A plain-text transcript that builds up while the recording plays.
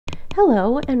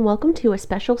Hello, and welcome to a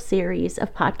special series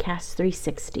of Podcast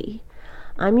 360.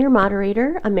 I'm your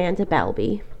moderator, Amanda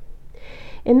Balby.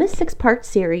 In this six-part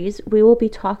series, we will be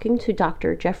talking to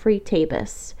Dr. Jeffrey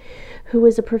Tabus, who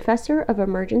is a professor of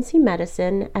emergency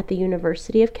medicine at the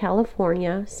University of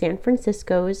California, San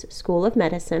Francisco's School of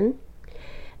Medicine,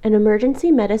 an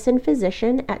emergency medicine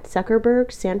physician at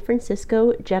Zuckerberg San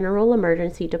Francisco General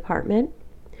Emergency Department,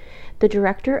 the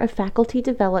Director of Faculty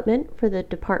Development for the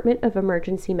Department of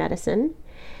Emergency Medicine,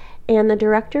 and the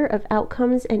Director of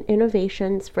Outcomes and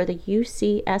Innovations for the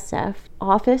UCSF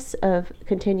Office of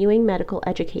Continuing Medical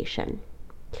Education.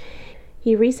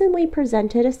 He recently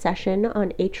presented a session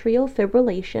on atrial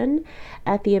fibrillation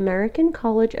at the American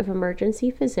College of Emergency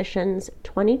Physicians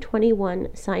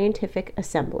 2021 Scientific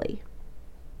Assembly.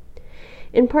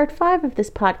 In part 5 of this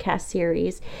podcast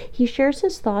series, he shares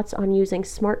his thoughts on using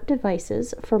smart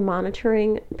devices for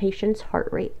monitoring patients' heart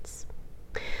rates.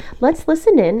 Let's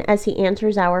listen in as he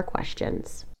answers our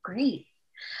questions. Great.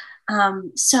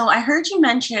 So I heard you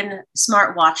mention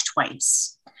smartwatch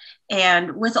twice.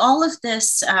 And with all of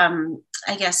this,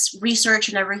 research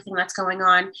and everything that's going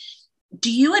on,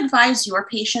 do you advise your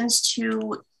patients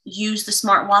to use the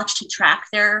smartwatch to track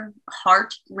their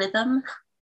heart rhythm?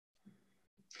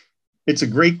 It's a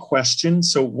great question.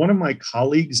 So one of my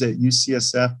colleagues at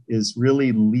UCSF is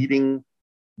really leading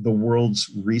the world's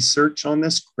research on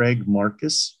this, Craig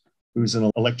Marcus, who's an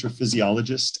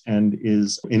electrophysiologist and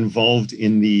is involved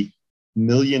in the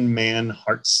million-man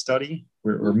heart study,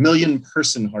 or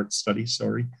million-person heart study,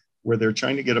 where they're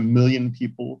trying to get 1 million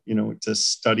people, to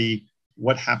study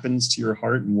what happens to your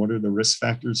heart and what are the risk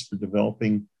factors for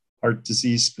developing heart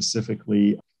disease.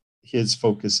 Specifically, his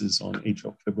focus is on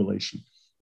atrial fibrillation.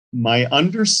 My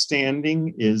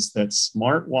understanding is that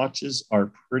smartwatches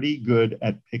are pretty good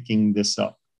at picking this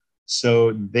up.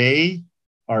 So they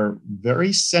are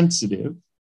very sensitive,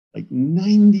 like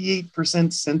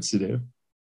 98% sensitive,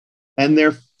 and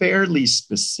they're fairly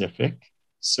specific.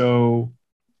 So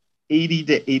 80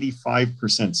 to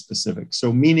 85% specific.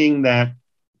 So meaning that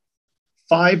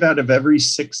 5 out of every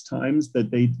 6 times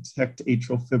that they detect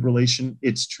atrial fibrillation,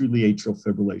 it's truly atrial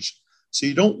fibrillation. So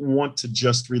you don't want to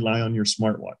just rely on your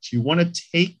smartwatch. You want to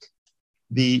take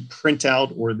the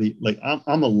printout or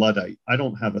I'm a Luddite. I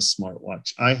don't have a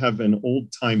smartwatch. I have an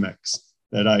old Timex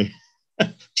that I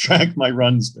track my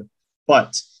runs with.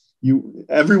 But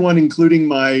everyone, including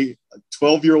my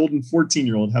 12-year-old and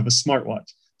 14-year-old, have a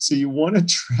smartwatch. So you want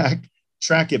to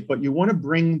track it, but you want to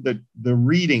bring the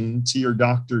reading to your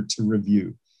doctor to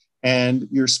review. And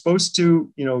you're supposed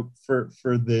to,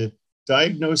 for the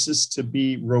diagnosis to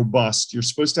be robust, you're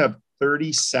supposed to have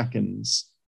 30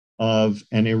 seconds of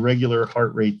an irregular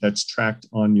heart rate that's tracked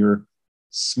on your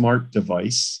smart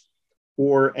device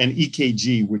or an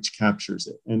EKG, which captures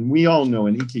it. And we all know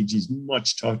an EKG is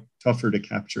much tougher to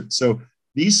capture. So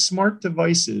these smart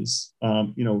devices,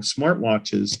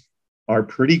 smartwatches are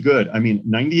pretty good. I mean,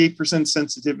 98%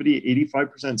 sensitivity,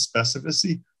 85%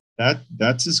 specificity,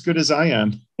 that's as good as I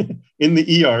am in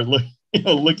the ER,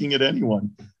 looking at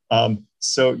anyone.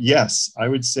 So yes, I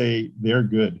would say they're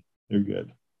good. They're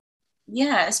good.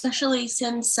 Yeah, especially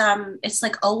since it's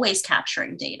like always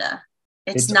capturing data.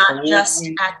 It's not always, just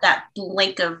at that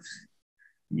blink of.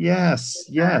 Yes.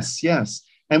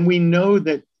 And we know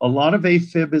that a lot of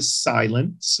AFib is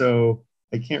silent. So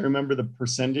I can't remember the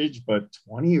percentage, but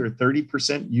 20 or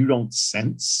 30% you don't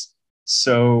sense.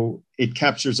 So it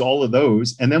captures all of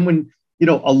those. And then when,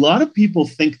 a lot of people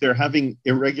think they're having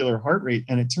irregular heart rate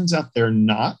and it turns out they're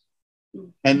not.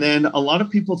 And then a lot of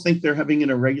people think they're having an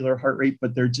irregular heart rate,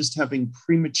 but they're just having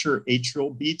premature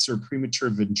atrial beats or premature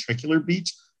ventricular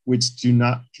beats, which do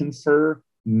not confer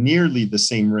nearly the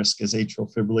same risk as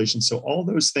atrial fibrillation. So all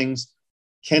those things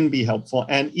can be helpful.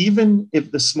 And even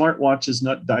if the smartwatch is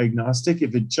not diagnostic,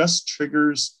 if it just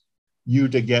triggers you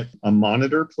to get a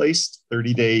monitor placed,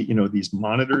 30-day, these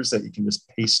monitors that you can just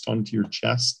paste onto your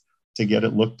chest to get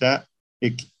it looked at,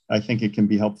 I think it can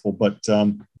be helpful. But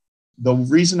the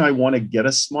reason I want to get a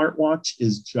smartwatch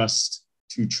is just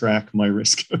to track my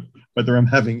risk, whether I'm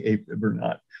having AFib or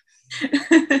not.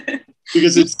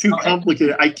 Because it's too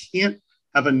complicated. I can't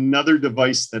have another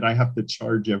device that I have to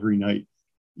charge every night.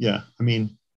 Yeah, I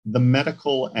mean, the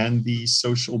medical and the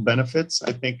social benefits,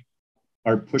 I think,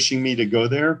 are pushing me to go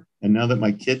there. And now that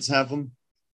my kids have them,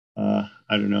 I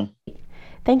don't know.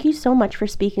 Thank you so much for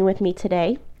speaking with me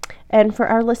today. And for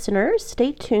our listeners,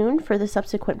 stay tuned for the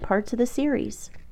subsequent parts of the series.